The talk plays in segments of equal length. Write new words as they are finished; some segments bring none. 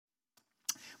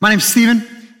My name's Stephen.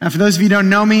 For those of you who don't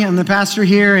know me, I'm the pastor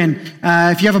here. And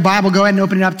if you have a Bible, go ahead and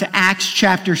open it up to Acts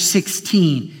chapter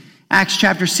 16. Acts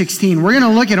chapter 16. We're going to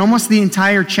look at almost the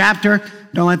entire chapter.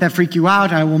 Don't let that freak you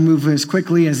out. I will move as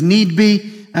quickly as need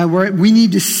be. We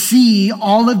need to see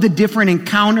all of the different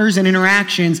encounters and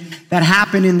interactions that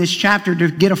happen in this chapter to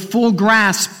get a full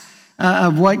grasp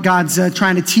of what God's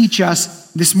trying to teach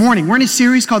us this morning. We're in a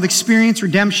series called Experience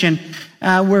Redemption,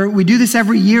 where we do this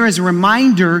every year as a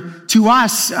reminder to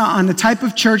us on the type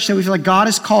of church that we feel like God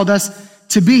has called us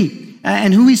to be,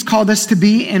 and who He's called us to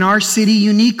be in our city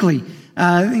uniquely.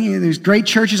 There's great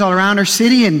churches all around our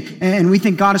city, and we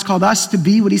think God has called us to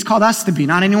be what He's called us to be,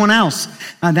 not anyone else.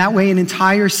 That way an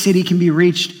entire city can be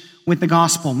reached with the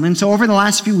gospel. And so over the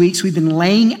last few weeks, we've been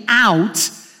laying out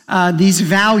these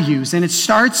values, and it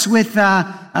starts with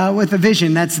a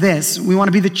vision that's this. We want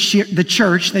to be the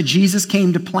church that Jesus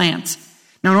came to plant.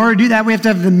 Now, in order to do that, we have to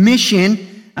have the mission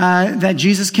that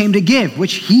Jesus came to give,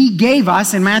 which He gave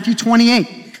us in Matthew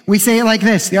 28. We say it like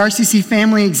this: the RCC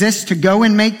family exists to go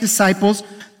and make disciples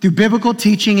through biblical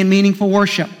teaching and meaningful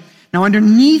worship. Now,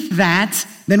 underneath that,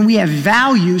 then we have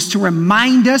values to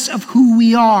remind us of who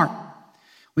we are.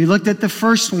 We looked at the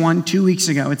first one 2 weeks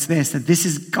ago. It's this, that this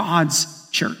is God's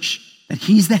church, that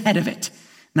He's the head of it.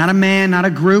 Not a man, not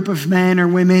a group of men or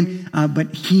women,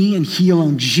 but He and He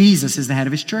alone. Jesus is the head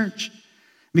of His church.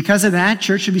 Because of that,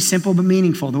 church should be simple but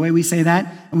meaningful. The way we say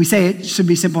that, we say it should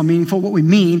be simple and meaningful. What we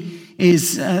mean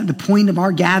is the point of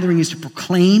our gathering is to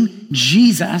proclaim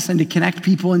Jesus and to connect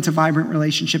people into vibrant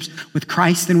relationships with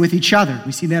Christ and with each other.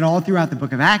 We see that all throughout the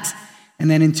book of Acts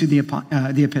and then into the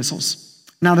epistles.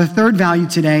 Now, the third value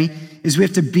today is we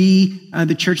have to be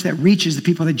the church that reaches the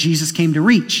people that Jesus came to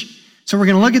reach. So we're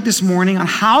going to look at this morning on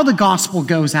how the gospel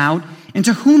goes out and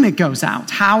to whom it goes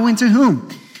out. How and to whom.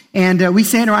 And we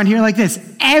say it around here like this: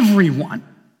 everyone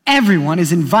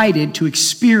is invited to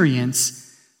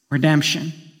experience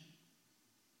redemption.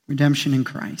 Redemption in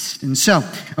Christ. And so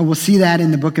we'll see that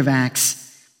in the book of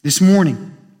Acts this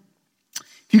morning.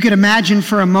 If you could imagine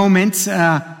for a moment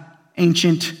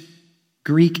ancient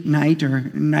Greek night or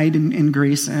night in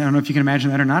Greece. I don't know if you can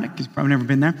imagine that or not, because you've probably never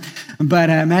been there. But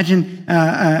imagine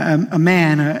a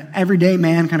man, an everyday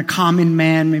man, kind of common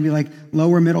man, maybe like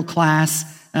lower middle class,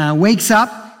 wakes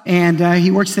up and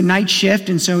he works the night shift.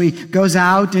 And so he goes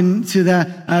out into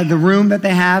the room that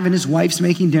they have, and his wife's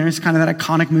making dinner. It's kind of that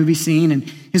iconic movie scene. And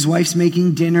his wife's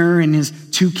making dinner, and his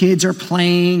two kids are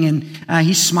playing, and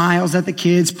he smiles at the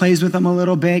kids, plays with them a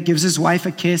little bit, gives his wife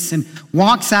a kiss, and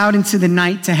walks out into the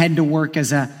night to head to work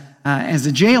as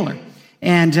a jailer.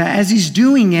 And as he's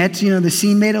doing it, the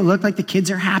scene made it look like the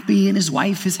kids are happy and his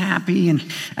wife is happy, and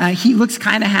he looks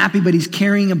kind of happy, but he's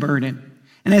carrying a burden.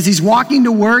 And as he's walking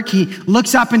to work, he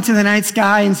looks up into the night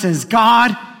sky and says,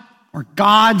 God, or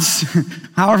gods,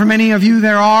 however many of you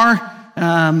there are,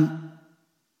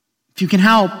 if you can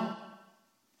help, I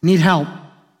need help.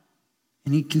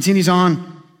 And he continues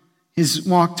on his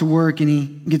walk to work, and he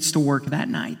gets to work that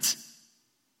night.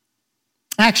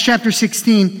 Acts chapter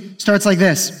 16 starts like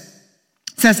this.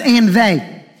 It says, and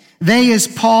they is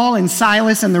Paul and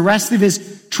Silas and the rest of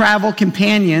his travel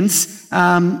companions.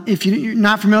 If you're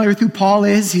not familiar with who Paul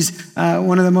is, he's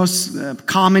one of the most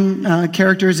common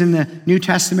characters in the New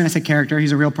Testament. I say character,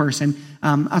 he's a real person.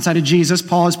 Outside of Jesus,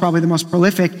 Paul is probably the most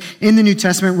prolific in the New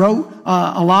Testament, wrote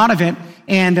a lot of it.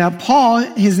 And Paul,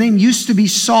 his name used to be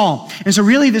Saul. And so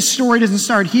really this story doesn't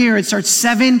start here. It starts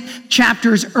 7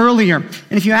 chapters earlier.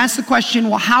 And if you ask the question,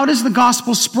 well, how does the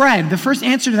gospel spread? The first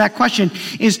answer to that question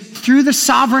is through the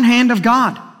sovereign hand of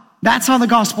God. That's how the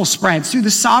gospel spreads, through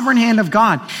the sovereign hand of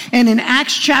God. And in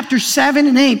Acts chapter 7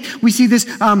 and 8, we see this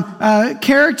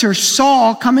character,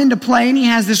 Saul, come into play, and he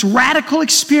has this radical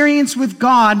experience with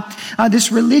God,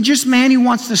 this religious man who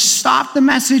wants to stop the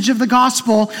message of the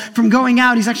gospel from going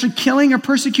out. He's actually killing or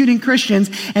persecuting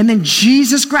Christians. And then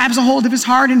Jesus grabs a hold of his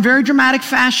heart in very dramatic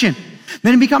fashion.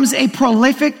 Then he becomes a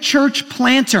prolific church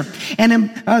planter. And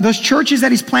those churches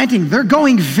that he's planting, they're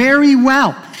going very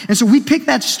well. And so we pick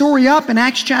that story up in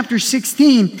Acts chapter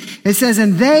 16. It says,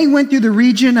 and they went through the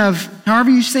region of, however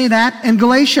you say that, and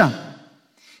Galatia,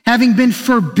 having been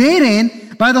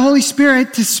forbidden by the Holy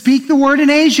Spirit to speak the word in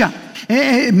Asia.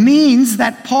 It means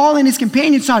that Paul and his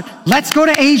companions thought, let's go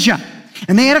to Asia.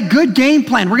 And they had a good game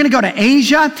plan. We're going to go to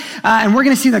Asia, and we're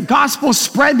going to see the gospel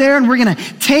spread there, and we're going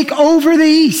to take over the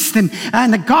East, and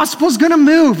the gospel's going to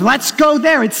move. Let's go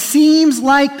there. It seems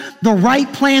like the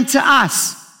right plan to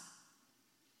us.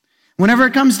 Whenever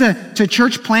it comes to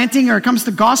church planting or it comes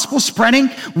to gospel spreading,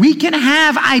 we can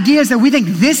have ideas that we think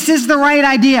this is the right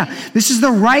idea. This is the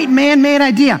right man-made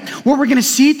idea. What we're going to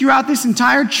see throughout this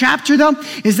entire chapter, though,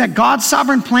 is that God's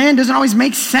sovereign plan doesn't always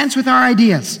make sense with our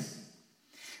ideas.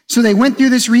 So they went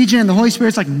through this region and the Holy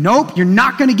Spirit's like, nope, you're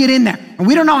not going to get in there. And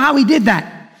we don't know how he did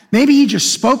that. Maybe he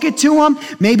just spoke it to them.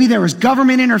 Maybe there was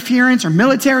government interference or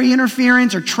military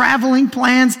interference or traveling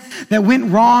plans that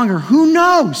went wrong, or who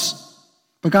knows.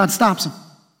 But God stops them.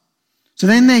 So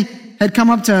then they had come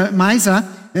up to Mysia,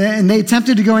 and they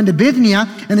attempted to go into Bithynia,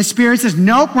 and the Spirit says,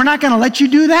 nope, we're not going to let you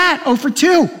do that. 0 for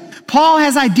 2. Paul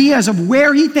has ideas of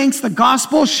where he thinks the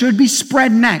gospel should be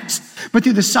spread next. But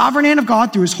through the sovereign hand of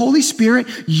God, through his Holy Spirit,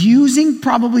 using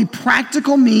probably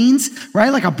practical means, right,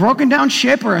 like a broken down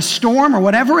ship or a storm or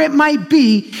whatever it might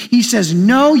be, he says,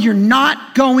 no, you're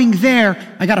not going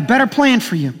there. I got a better plan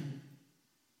for you.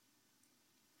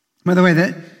 By the way,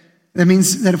 that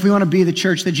means that if we want to be the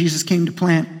church that Jesus came to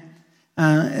plant,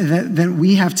 then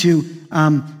we have to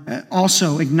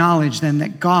also acknowledge then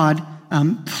that God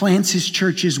plants his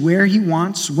churches where he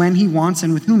wants, when he wants,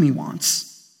 and with whom he wants.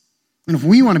 And if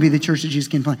we want to be the church that Jesus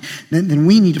came to plant, then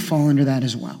we need to fall under that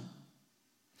as well.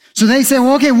 So they say,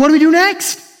 well, okay, what do we do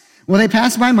next? Well, they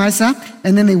passed by Mysia,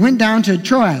 and then they went down to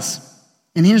Troas.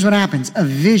 And here's what happens. A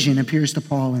vision appears to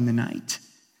Paul in the night.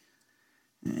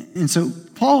 And so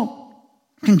Paul,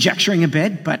 conjecturing a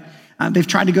bit, but they've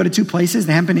tried to go to 2 places.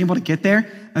 They haven't been able to get there.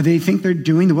 They think they're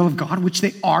doing the will of God, which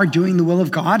they are doing the will of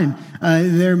God. And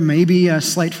there may be a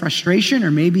slight frustration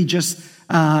or maybe just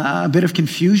a bit of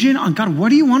confusion on, God, what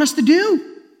do you want us to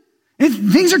do?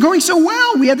 Things are going so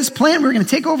well. We had this plan. We were going to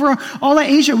take over all of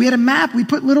Asia. We had a map. We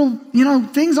put little,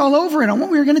 things all over it on what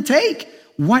we were going to take.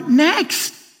 What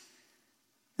next?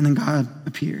 And then God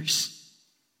appears.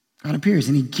 God appears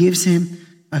and he gives him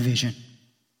a vision.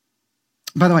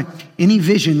 By the way, any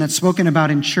vision that's spoken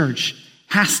about in church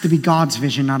has to be God's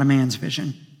vision, not a man's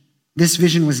vision. This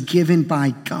vision was given by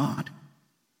God.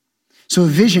 So a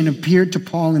vision appeared to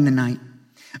Paul in the night.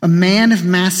 A man of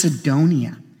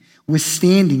Macedonia was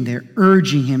standing there,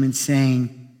 urging him and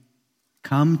saying,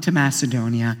 come to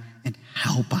Macedonia and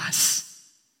help us.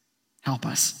 Help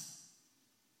us.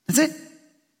 That's it.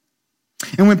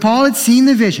 And when Paul had seen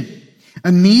the vision,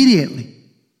 immediately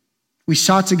we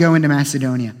sought to go into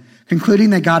Macedonia, concluding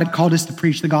that God had called us to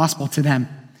preach the gospel to them.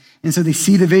 And so they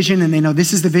see the vision and they know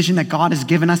this is the vision that God has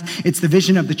given us. It's the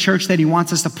vision of the church that he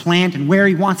wants us to plant and where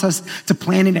he wants us to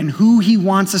plant it and who he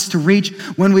wants us to reach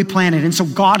when we plant it. And so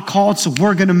God called, so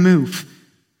we're going to move.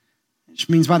 Which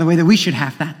means, by the way, that we should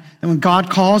have that. That when God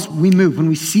calls, we move. When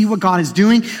we see what God is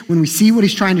doing, when we see what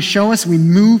he's trying to show us, we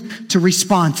move to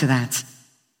respond to that.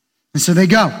 And so they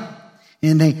go.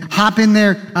 And they hop in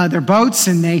their boats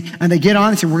and they get on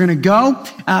and say, we're going to go.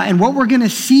 And what we're going to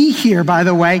see here, by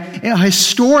the way,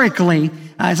 historically,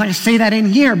 it's not going to say that in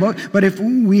here, but if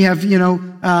we have,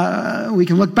 we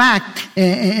can look back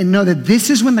and know that this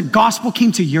is when the gospel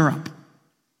came to Europe.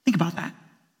 Think about that.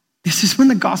 This is when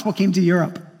the gospel came to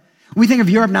Europe. We think of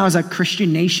Europe now as a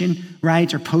Christian nation,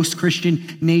 right? Or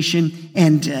post-Christian nation.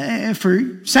 And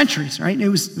for centuries, right? It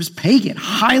was pagan,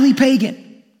 highly pagan.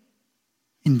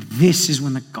 And this is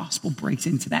when the gospel breaks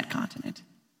into that continent,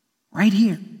 right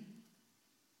here.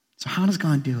 So how does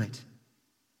God do it?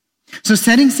 So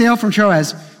setting sail from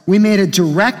Troas, we made a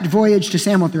direct voyage to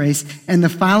Samothrace and the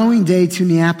following day to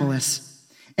Neapolis.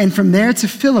 And from there to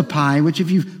Philippi, which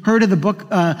if you've heard of the book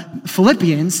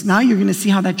Philippians, now you're going to see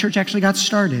how that church actually got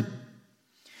started.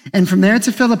 And from there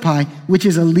to Philippi, which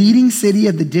is a leading city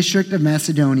of the district of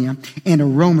Macedonia and a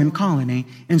Roman colony.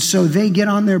 And so they get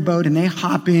on their boat and they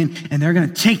hop in and they're going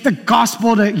to take the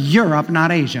gospel to Europe,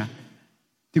 not Asia,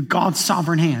 through God's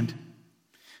sovereign hand.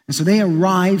 And so they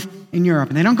arrive in Europe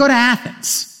and they don't go to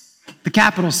Athens, the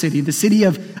capital city, the city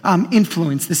of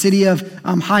influence, the city of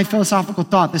high philosophical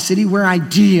thought, the city where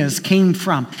ideas came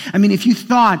from. I mean, if you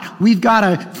thought we've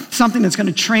got something that's going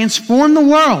to transform the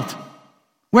world,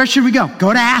 where should we go?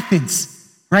 Go to Athens,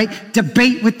 right?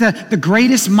 Debate with the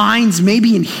greatest minds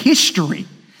maybe in history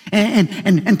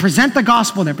and present the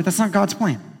gospel there. But that's not God's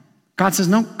plan. God says,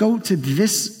 no, go to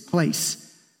this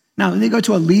place. Now, they go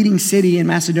to a leading city in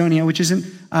Macedonia, which isn't,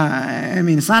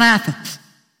 it's not Athens.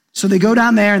 So they go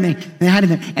down there and they hide in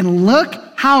there. And look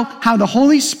how the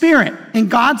Holy Spirit in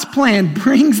God's plan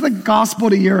brings the gospel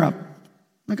to Europe.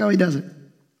 Look how he does it.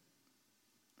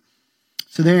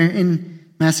 So they're in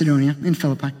Macedonia, in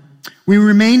Philippi. We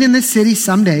remained in this city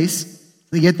some days.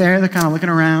 They get there, they're kind of looking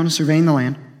around, surveying the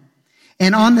land.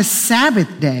 And on the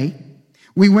Sabbath day,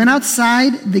 we went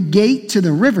outside the gate to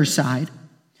the riverside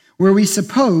where we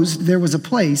supposed there was a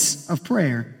place of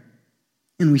prayer.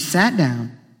 And we sat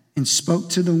down and spoke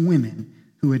to the women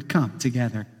who had come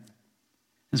together.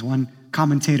 As one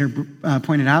commentator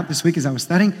pointed out this week as I was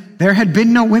studying, there had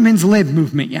been no women's lib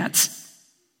movement yet.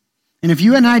 And if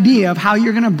you had an idea of how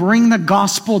you're going to bring the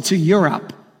gospel to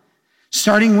Europe,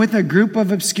 starting with a group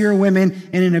of obscure women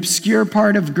in an obscure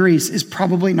part of Greece is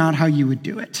probably not how you would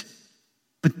do it.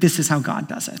 But this is how God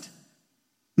does it.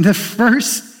 The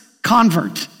first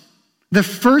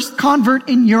convert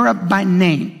in Europe by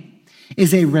name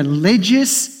is a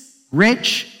religious,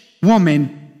 rich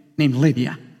woman named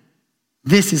Lydia.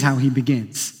 This is how he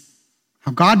begins.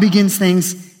 How God begins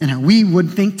things and how we would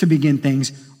think to begin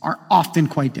things are often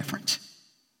quite different.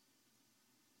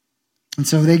 And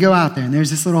so they go out there, and there's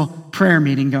this little prayer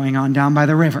meeting going on down by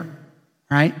the river,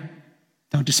 right?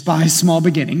 Don't despise small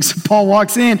beginnings. Paul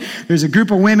walks in, there's a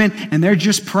group of women, and they're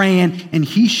just praying, and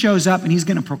he shows up, and he's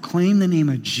going to proclaim the name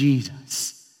of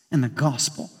Jesus and the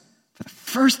gospel for the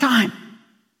first time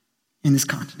in this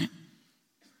continent.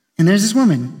 And there's this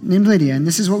woman named Lydia, and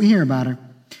this is what we hear about her.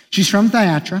 She's from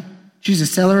Thyatira. She's a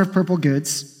seller of purple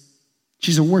goods.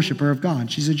 She's a worshiper of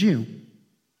God. She's a Jew.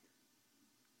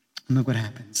 And look what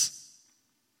happens.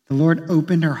 The Lord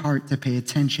opened her heart to pay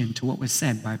attention to what was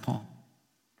said by Paul.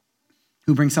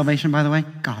 Who brings salvation, by the way?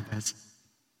 God does.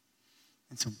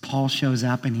 And so Paul shows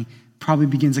up and he probably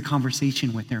begins a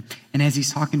conversation with her. And as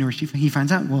he's talking to her, he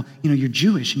finds out, well, you're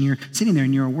Jewish and you're sitting there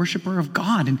and you're a worshiper of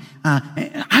God. And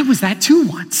I was that too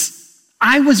once.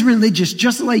 I was religious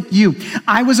just like you.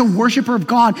 I was a worshiper of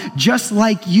God just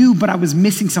like you, but I was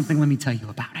missing something. Let me tell you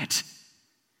about it.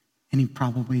 And he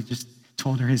probably just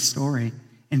told her his story.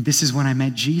 And this is when I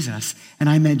met Jesus. And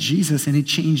I met Jesus and it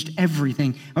changed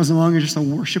everything. I was no longer just a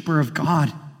worshiper of God.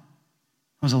 I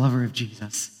was a lover of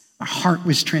Jesus. My heart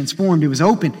was transformed. It was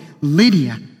open.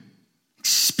 Lydia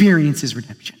experiences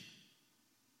redemption.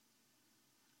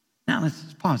 Now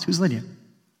let's pause. Who's Lydia?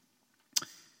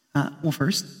 Well,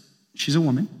 first, she's a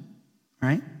woman,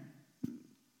 right?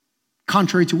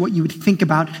 Contrary to what you would think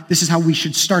about, this is how we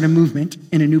should start a movement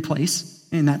in a new place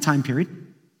in that time period.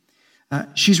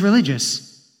 She's religious.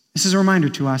 This is a reminder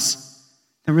to us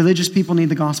that religious people need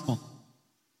the gospel.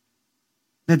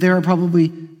 That there are probably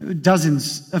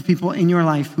dozens of people in your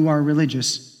life who are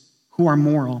religious, who are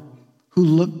moral, who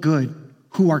look good,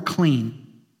 who are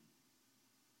clean.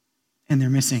 And they're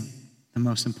missing the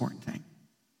most important thing,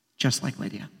 just like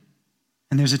Lydia.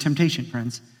 And there's a temptation,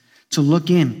 friends, to look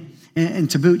in and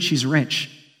to boot, she's rich,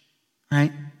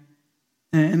 right?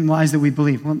 And lies that we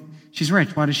believe. Well, she's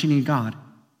rich. Why does she need God?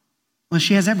 Well,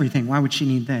 she has everything. Why would she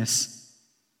need this?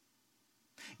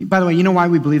 By the way, you know why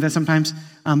we believe that sometimes?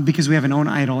 Because we have an own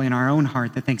idol in our own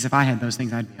heart that thinks if I had those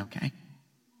things, I'd be okay.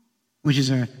 Which is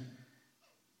a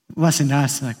lesson to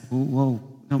us, like, whoa,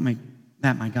 don't make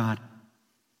that my God.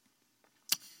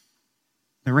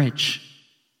 The rich,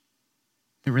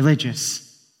 the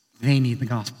religious, they need the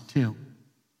gospel too.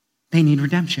 They need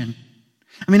redemption.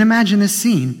 I mean, imagine this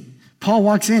scene. Paul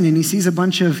walks in and he sees a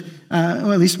bunch of,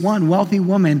 or at least one wealthy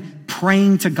woman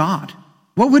praying to God.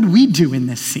 What would we do in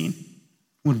this scene?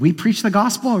 Would we preach the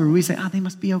gospel or would we say, they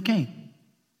must be okay?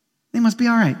 They must be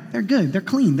all right. They're good. They're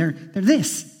clean. They're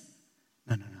this.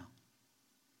 No.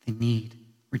 They need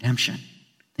redemption.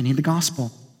 They need the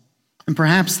gospel. And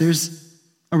perhaps there's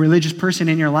a religious person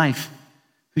in your life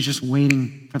who's just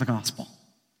waiting for the gospel.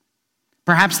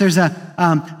 Perhaps there's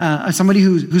somebody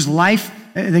whose life,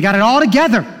 they got it all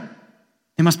together.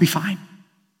 They must be fine.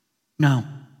 No,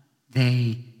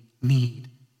 they need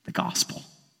the gospel.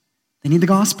 They need the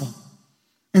gospel.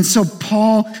 And so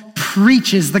Paul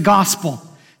preaches the gospel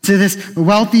to this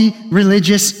wealthy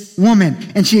religious woman,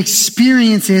 and she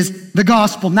experiences the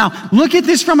gospel. Now, look at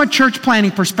this from a church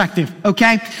planning perspective,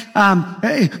 okay?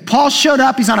 Paul showed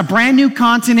up. He's on a brand new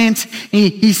continent.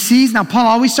 He sees, now Paul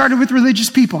always started with religious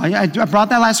people. I brought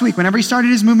that last week. Whenever he started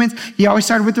his movements, he always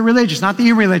started with the religious, not the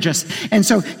irreligious. And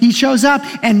so he shows up,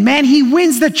 and man, he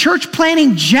wins the church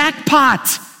planning jackpot,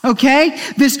 okay?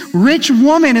 This rich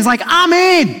woman is like, I'm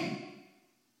in.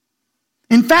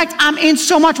 In fact, I'm in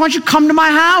so much. Why don't you come to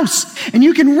my house and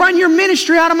you can run your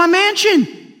ministry out of my mansion?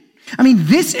 I mean,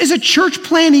 this is a church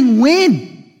planning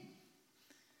win.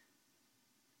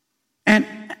 And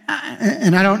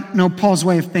I don't know Paul's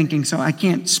way of thinking, so I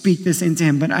can't speak this into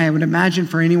him, but I would imagine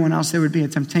for anyone else there would be a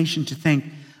temptation to think,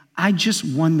 I just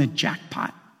won the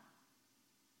jackpot.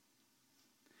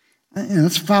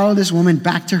 Let's follow this woman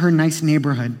back to her nice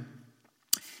neighborhood.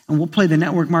 And we'll play the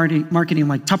network marketing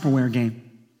like Tupperware game.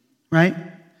 Right?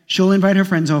 She'll invite her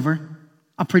friends over.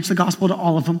 I'll preach the gospel to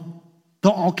all of them.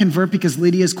 They'll all convert because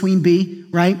Lydia's queen bee,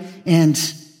 right? And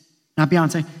not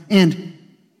Beyonce. And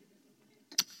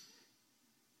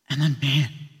then, man,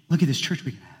 look at this church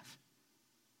we could have.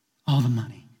 All the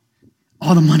money.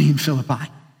 all the money in Philippi.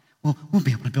 Well, we'll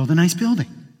be able to build a nice building.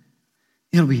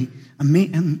 It'll be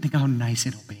amazing. And think how nice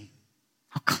it'll be,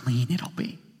 how clean it'll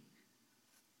be.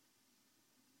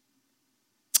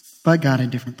 But God had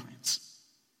different plans.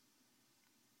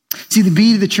 See, the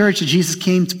beauty of the church that Jesus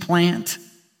came to plant,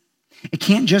 it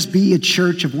can't just be a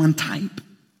church of one type.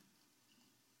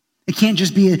 It can't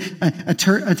just be a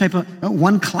type of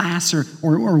one class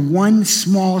or one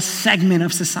small segment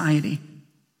of society.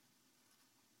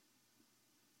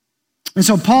 And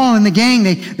so Paul and the gang,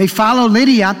 they follow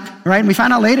Lydia, right? And we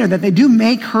find out later that they do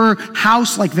make her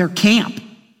house like their camp.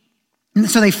 And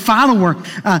so they follow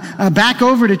her back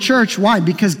over to church. Why?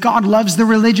 Because God loves the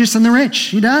religious and the rich.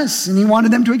 He does. And he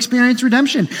wanted them to experience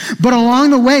redemption. But along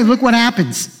the way, look what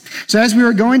happens. So as we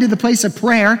were going to the place of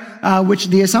prayer, which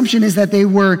the assumption is that they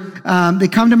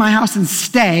come to my house and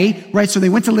stay, right? So they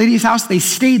went to Lydia's house, they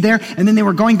stayed there, and then they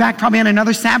were going back probably on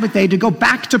another Sabbath day to go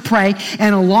back to pray.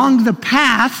 And along the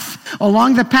path,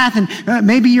 and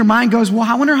maybe your mind goes, well,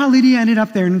 I wonder how Lydia ended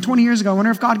up there. And 20 years ago, I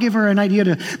wonder if God gave her an idea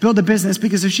to build a business,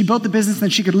 because if she built the business,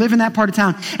 then she could live in that part of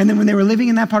town. And then when they were living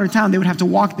in that part of town, they would have to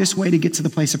walk this way to get to the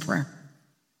place of prayer.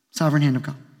 Sovereign hand of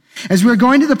God. As we were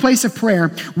going to the place of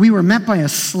prayer, we were met by a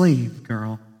slave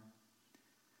girl.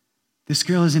 This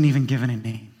girl isn't even given a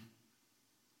name.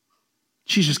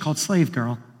 She's just called slave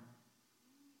girl.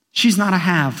 She's not a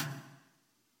have.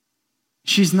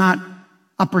 She's not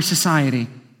upper society.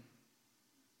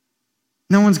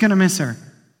 No one's going to miss her.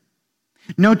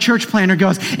 No church planner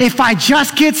goes, if I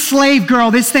just get slave girl,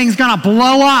 this thing's going to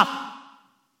blow up.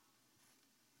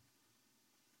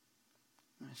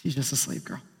 She's just a slave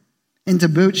girl. And to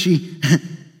boot,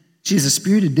 she's a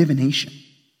spirit of divination.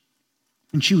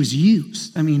 And she was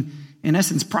used, in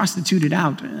essence, prostituted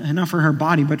out, not for her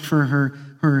body, but for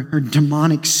her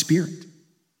demonic spirit.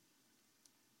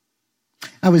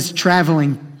 I was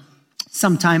traveling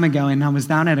some time ago, and I was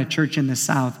down at a church in the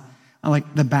South,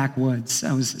 like the backwoods.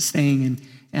 I was staying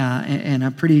in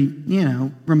a pretty,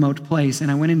 remote place. And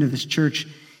I went into this church,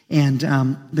 and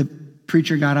the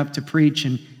preacher got up to preach,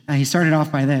 and he started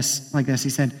off by this. He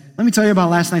said, let me tell you about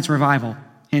last night's revival.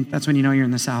 Hint, that's when you know you're in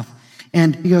the South.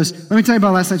 And he goes, let me tell you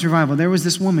about last night's revival. There was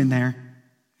this woman there,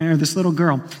 or this little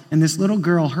girl. And this little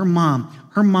girl, her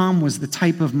mom was the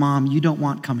type of mom you don't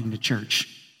want coming to church.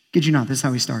 Kid you not, this is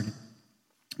how he started.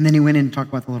 And then he went in and talked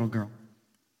about the little girl.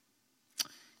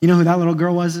 You know who that little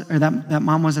girl was, or that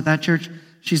mom was at that church?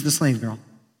 She's the slave girl,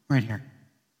 right here.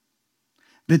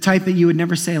 The type that you would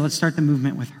never say, let's start the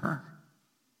movement with her.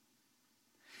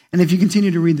 And if you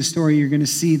continue to read the story, you're going to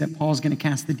see that Paul's going to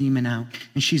cast the demon out,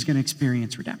 and she's going to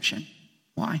experience redemption.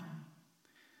 Why?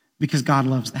 Because God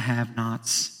loves the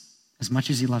have-nots as much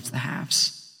as he loves the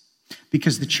haves.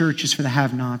 Because the church is for the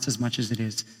have-nots as much as it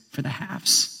is for the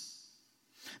haves.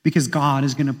 Because God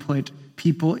is going to put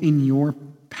people in your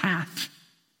path,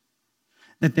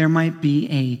 that there might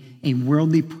be a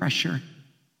worldly pressure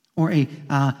or a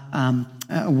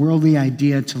worldly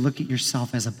idea to look at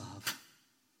yourself as above.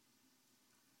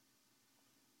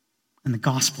 And the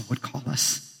gospel would call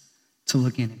us to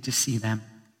look in and to see them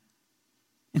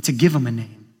and to give them a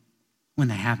name when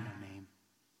they have no name.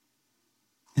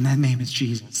 And that name is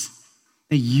Jesus,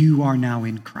 that you are now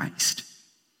in Christ.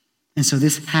 And so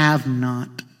this have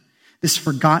not, this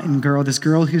forgotten girl, this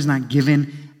girl who's not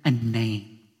given a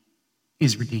name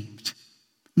is redeemed.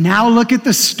 Now look at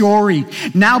the story.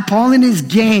 Now Paul and his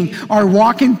gang are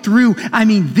walking through.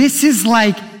 This is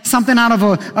like something out of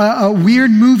a weird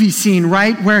movie scene,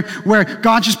 right? Where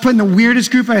God's just putting the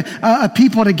weirdest group of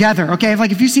people together, okay?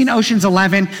 Like if you've seen Ocean's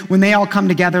 11, when they all come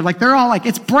together, like they're all like,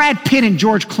 it's Brad Pitt and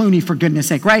George Clooney, for goodness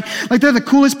sake, right? Like they're the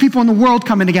coolest people in the world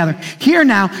coming together. Here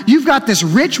now, you've got this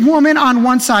rich woman on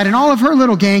one side and all of her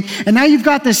little gang, and now you've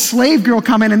got this slave girl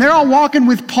coming, and they're all walking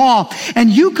with Paul. And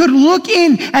you could look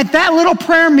in at that little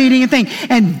prayer meeting and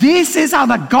think, and this is how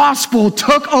the gospel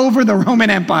took over the Roman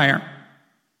Empire.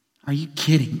 Are you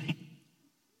kidding me?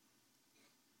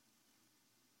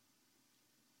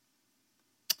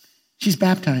 She's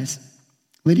baptized.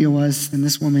 Lydia was, and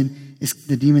this woman,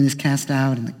 the demon is cast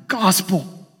out, and the gospel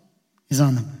is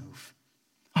on the move.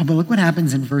 Oh, but look what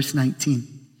happens in verse 19.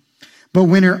 But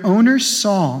when her owners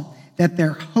saw that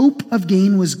their hope of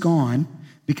gain was gone,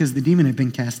 because the demon had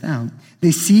been cast out,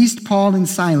 they seized Paul and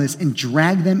Silas and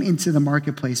dragged them into the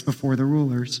marketplace before the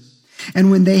rulers.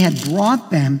 And when they had brought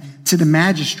them to the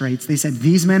magistrates, they said,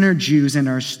 these men are Jews and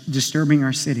are disturbing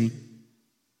our city.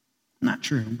 Not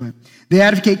true, but they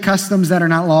advocate customs that are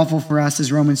not lawful for us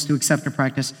as Romans to accept or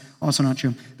practice. Also not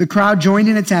true. The crowd joined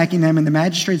in attacking them, and the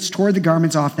magistrates tore the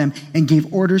garments off them and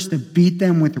gave orders to beat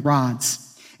them with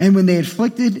rods. And when they had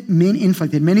inflicted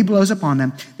many blows upon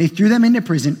them, they threw them into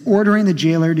prison, ordering the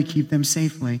jailer to keep them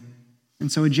safely.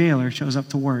 And so a jailer shows up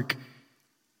to work,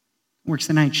 works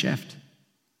the night shift.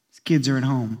 His kids are at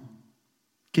home,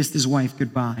 kissed his wife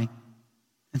goodbye,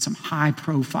 and some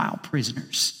high-profile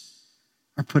prisoners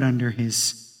are put under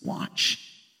his watch.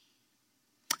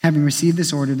 Having received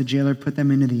this order, the jailer put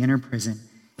them into the inner prison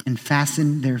and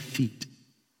fastened their feet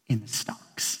in the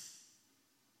stocks.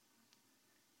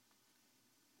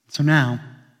 So now,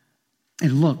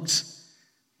 it looks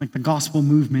like the gospel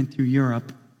movement through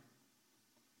Europe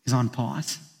is on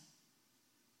pause,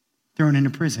 thrown into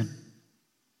prison.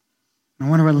 I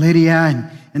wonder what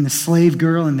Lydia and the slave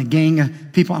girl and the gang of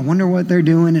people, I wonder what they're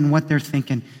doing and what they're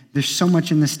thinking. There's so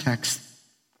much in this text.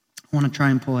 I want to try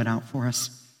and pull it out for us.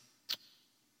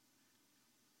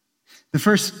 The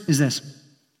first is this.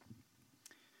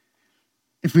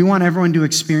 If we want everyone to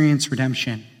experience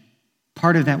redemption,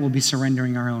 part of that will be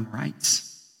surrendering our own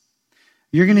rights.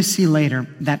 You're going to see later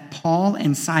that Paul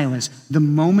and Silas, the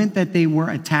moment that they were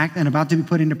attacked and about to be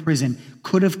put into prison,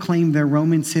 could have claimed their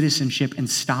Roman citizenship and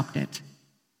stopped it.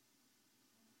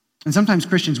 And sometimes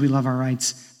Christians, we love our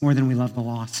rights more than we love the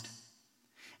lost.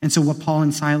 And so what Paul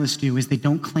and Silas do is they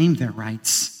don't claim their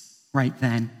rights right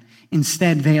then.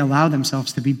 Instead, they allow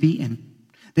themselves to be beaten.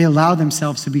 They allow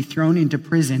themselves to be thrown into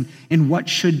prison in what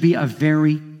should be a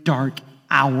very dark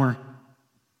hour.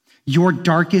 Your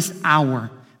darkest hour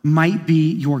might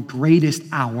be your greatest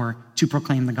hour to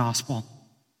proclaim the gospel.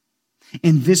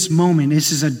 In this moment,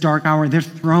 this is a dark hour. They're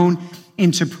thrown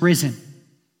into prison.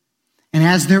 And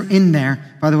as they're in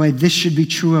there, by the way, this should be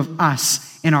true of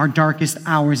us in our darkest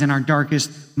hours, in our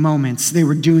darkest moments. They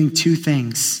were doing two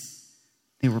things.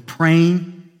 They were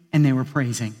praying and they were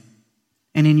praising.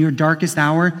 And in your darkest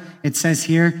hour, it says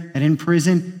here that in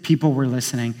prison, people were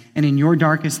listening. And in your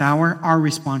darkest hour, our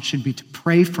response should be to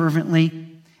pray fervently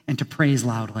and to praise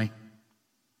loudly.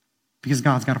 Because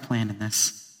God's got a plan in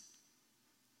this.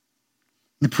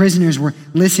 The prisoners were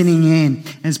listening in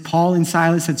as Paul and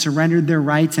Silas had surrendered their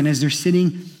rights and as they're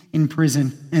sitting in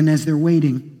prison and as they're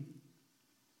waiting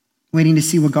to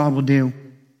see what God will do.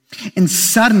 And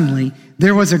suddenly,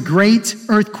 there was a great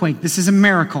earthquake. This is a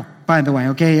miracle, by the way,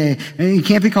 okay? It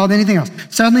can't be called anything else.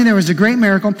 Suddenly, there was a great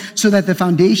miracle so that the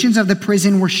foundations of the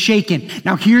prison were shaken.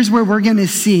 Now, here's where we're going to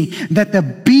see that the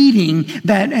beating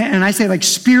that, and I say like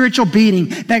spiritual beating,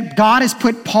 that God has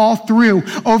put Paul through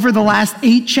over the last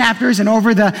 8 chapters and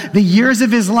over the years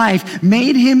of his life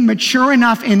made him mature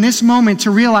enough in this moment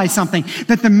to realize something,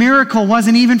 that the miracle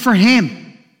wasn't even for him.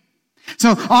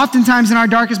 So oftentimes in our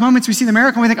darkest moments, we see the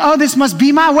miracle and we think, oh, this must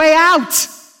be my way out.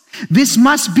 This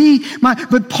must be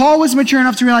but Paul was mature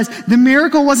enough to realize the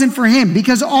miracle wasn't for him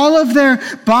because all of their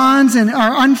bonds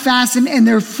are unfastened and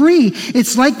they're free.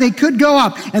 It's like they could go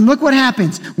up. And look what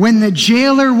happens when the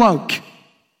jailer woke.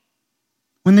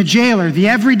 When the jailer, the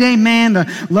everyday man,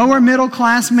 the lower middle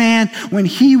class man, when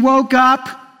he woke up,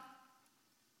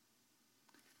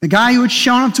 the guy who had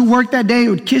shown up to work that day,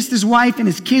 who had kissed his wife and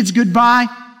his kids goodbye,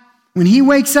 when he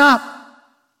wakes up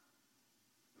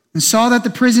and saw that the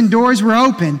prison doors were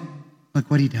open, look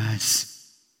what he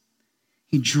does.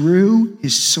 He drew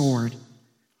his sword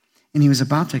and he was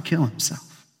about to kill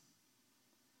himself,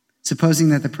 supposing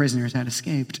that the prisoners had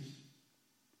escaped.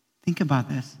 Think about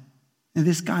this. And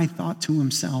this guy thought to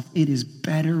himself, it is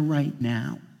better right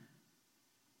now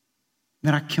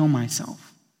that I kill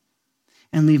myself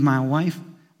and leave my wife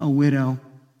a widow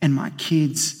and my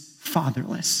kids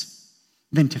fatherless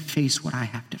than to face what I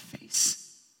have to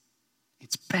face.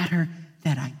 It's better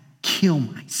that I kill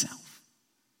myself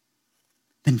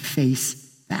than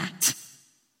face that.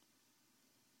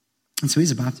 And so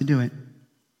he's about to do it.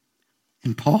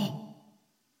 And Paul,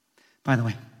 by the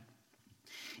way,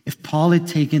 if Paul had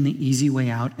taken the easy way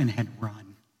out and had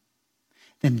run,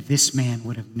 then this man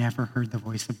would have never heard the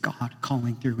voice of God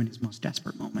calling through in his most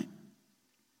desperate moment.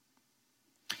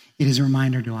 It is a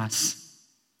reminder to us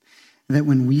that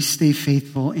when we stay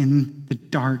faithful in the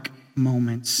dark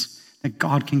moments, that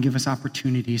God can give us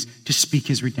opportunities to speak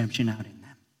his redemption out in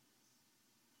them.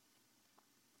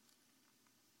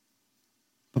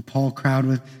 But Paul cried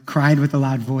with a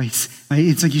loud voice.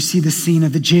 It's like you see the scene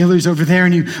of the jailers over there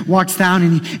and he walks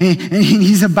down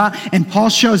and Paul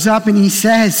shows up and he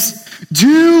says,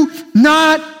 do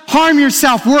not harm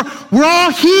yourself. We're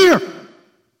all here.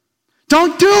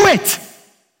 Don't do it.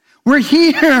 We're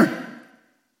here.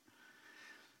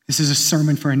 This is a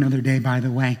sermon for another day, by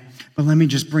the way. But let me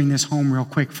just bring this home real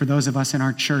quick for those of us in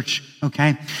our church,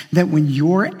 okay? That when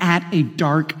you're at a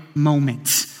dark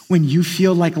moment, when you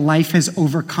feel like life has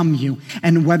overcome you,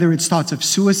 and whether it's thoughts of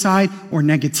suicide or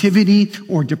negativity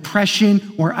or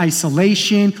depression or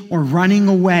isolation or running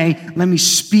away, let me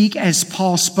speak as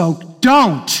Paul spoke.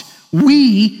 Don't.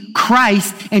 We,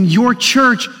 Christ, and your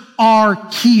church are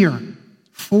here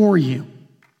for you.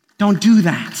 Don't do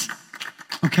that,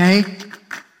 okay?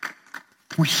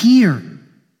 We're here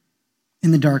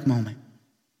in the dark moment.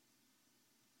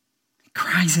 He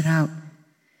cries it out.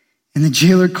 And the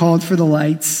jailer called for the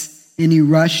lights, and he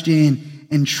rushed in,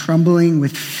 and trembling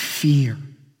with fear.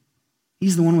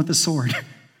 He's the one with the sword.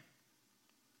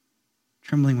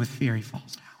 Trembling with fear, he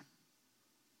falls down.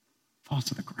 Falls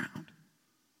to the ground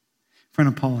in front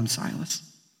of Paul and Silas.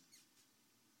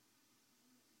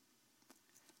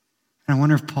 And I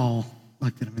wonder if Paul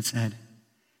looked at him and said,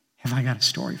 have I got a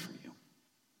story for you?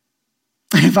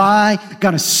 Have I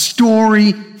got a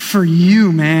story for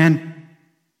you, man?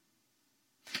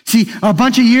 See, a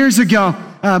bunch of years ago,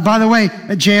 by the way,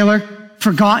 a jailer,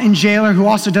 forgotten jailer who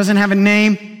also doesn't have a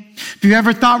name. If you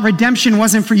ever thought redemption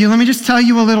wasn't for you, let me just tell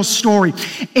you a little story.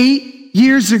 8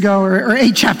 years ago, or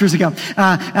 8 chapters ago,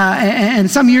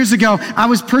 and some years ago, I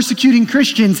was persecuting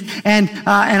Christians, and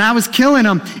I was killing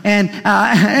them, and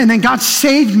then God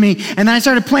saved me, and then I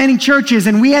started planting churches,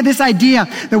 and we had this idea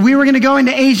that we were going to go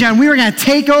into Asia, and we were going to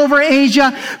take over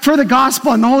Asia for the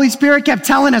gospel, and the Holy Spirit kept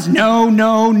telling us, no,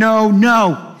 no, no,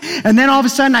 no. And then all of a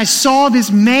sudden I saw this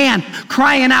man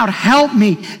crying out, help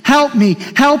me, help me,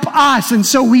 help us. And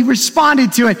so we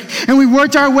responded to it, and we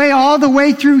worked our way all the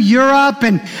way through Europe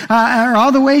and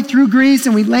all the way through Greece,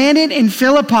 and we landed in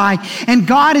Philippi. And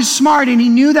God is smart, and he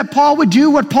knew that Paul would do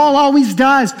what Paul always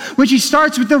does, which he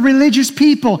starts with the religious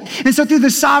people. And so through the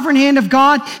sovereign hand of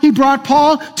God, he brought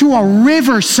Paul to a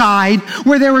riverside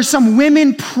where there were some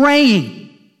women praying. And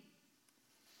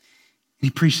he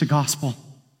preached the gospel.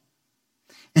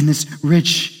 And this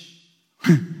rich,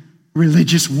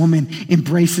 religious woman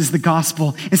embraces the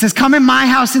gospel and says, come in my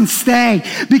house and stay,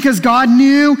 because God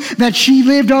knew that she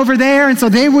lived over there. And so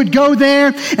they would go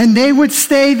there and they would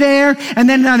stay there. And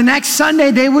then the next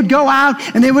Sunday they would go out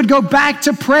and they would go back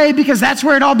to pray, because that's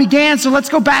where it all began. So let's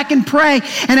go back and pray.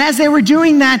 And as they were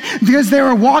doing that, because they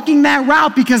were walking that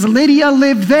route, because Lydia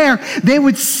lived there, they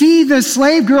would see the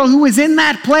slave girl who was in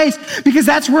that place, because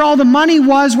that's where all the money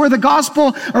was, where the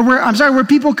gospel, or where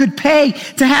people could pay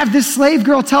to have this slave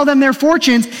girl tell them their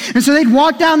fortunes. And so they'd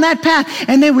walk down that path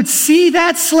and they would see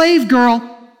that slave girl,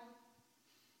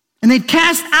 and they'd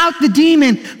cast out the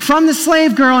demon from the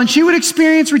slave girl, and she would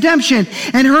experience redemption,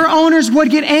 and her owners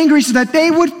would get angry so that they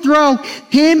would throw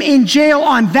him in jail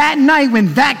on that night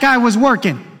when that guy was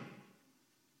working.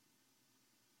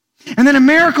 And then a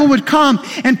miracle would come,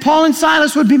 and Paul and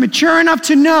Silas would be mature enough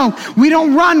to know, we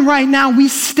don't run right now, we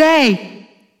stay.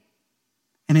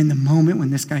 And in the moment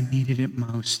when this guy needed it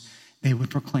most, they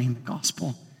would proclaim the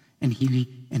gospel, and he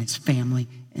and his family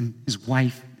and his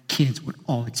wife, kids would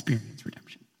all experience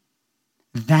redemption.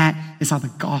 That is how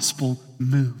the gospel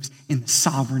moves in the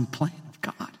sovereign plan of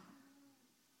God.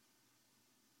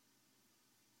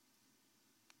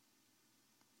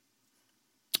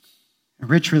 A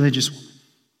rich religious woman,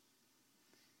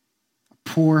 a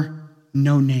poor,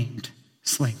 no-named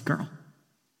slave girl,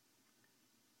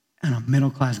 and a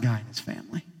middle-class guy and his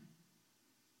family.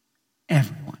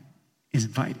 Everyone is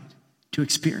invited to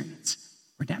experience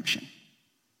redemption.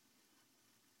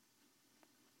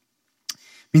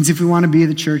 Means if we want to be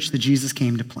the church that Jesus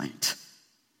came to plant,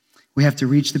 we have to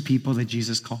reach the people that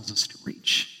Jesus calls us to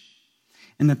reach.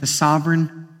 And that the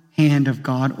sovereign hand of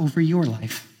God over your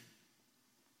life,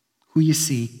 who you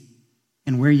see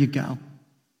and where you go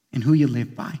and who you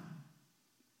live by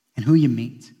and who you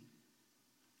meet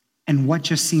and what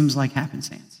just seems like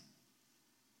happenstance,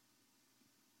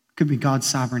 could be God's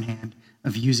sovereign hand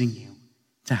of using you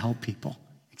to help people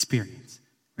experience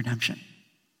redemption.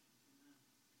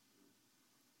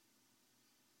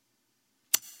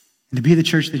 And to be the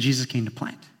church that Jesus came to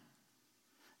plant,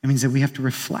 it means that we have to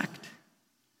reflect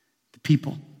the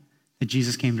people that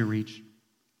Jesus came to reach.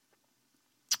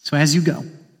 So as you go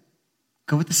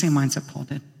with the same mindset Paul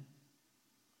did.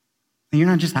 And you're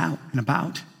not just out and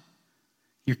about,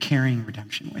 you're carrying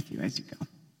redemption with you as you go.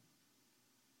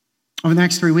 Over the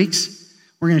next 3 weeks,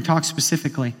 we're going to talk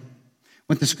specifically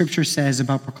what the scripture says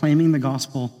about proclaiming the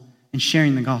gospel and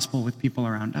sharing the gospel with people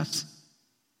around us.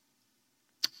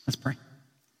 Let's pray.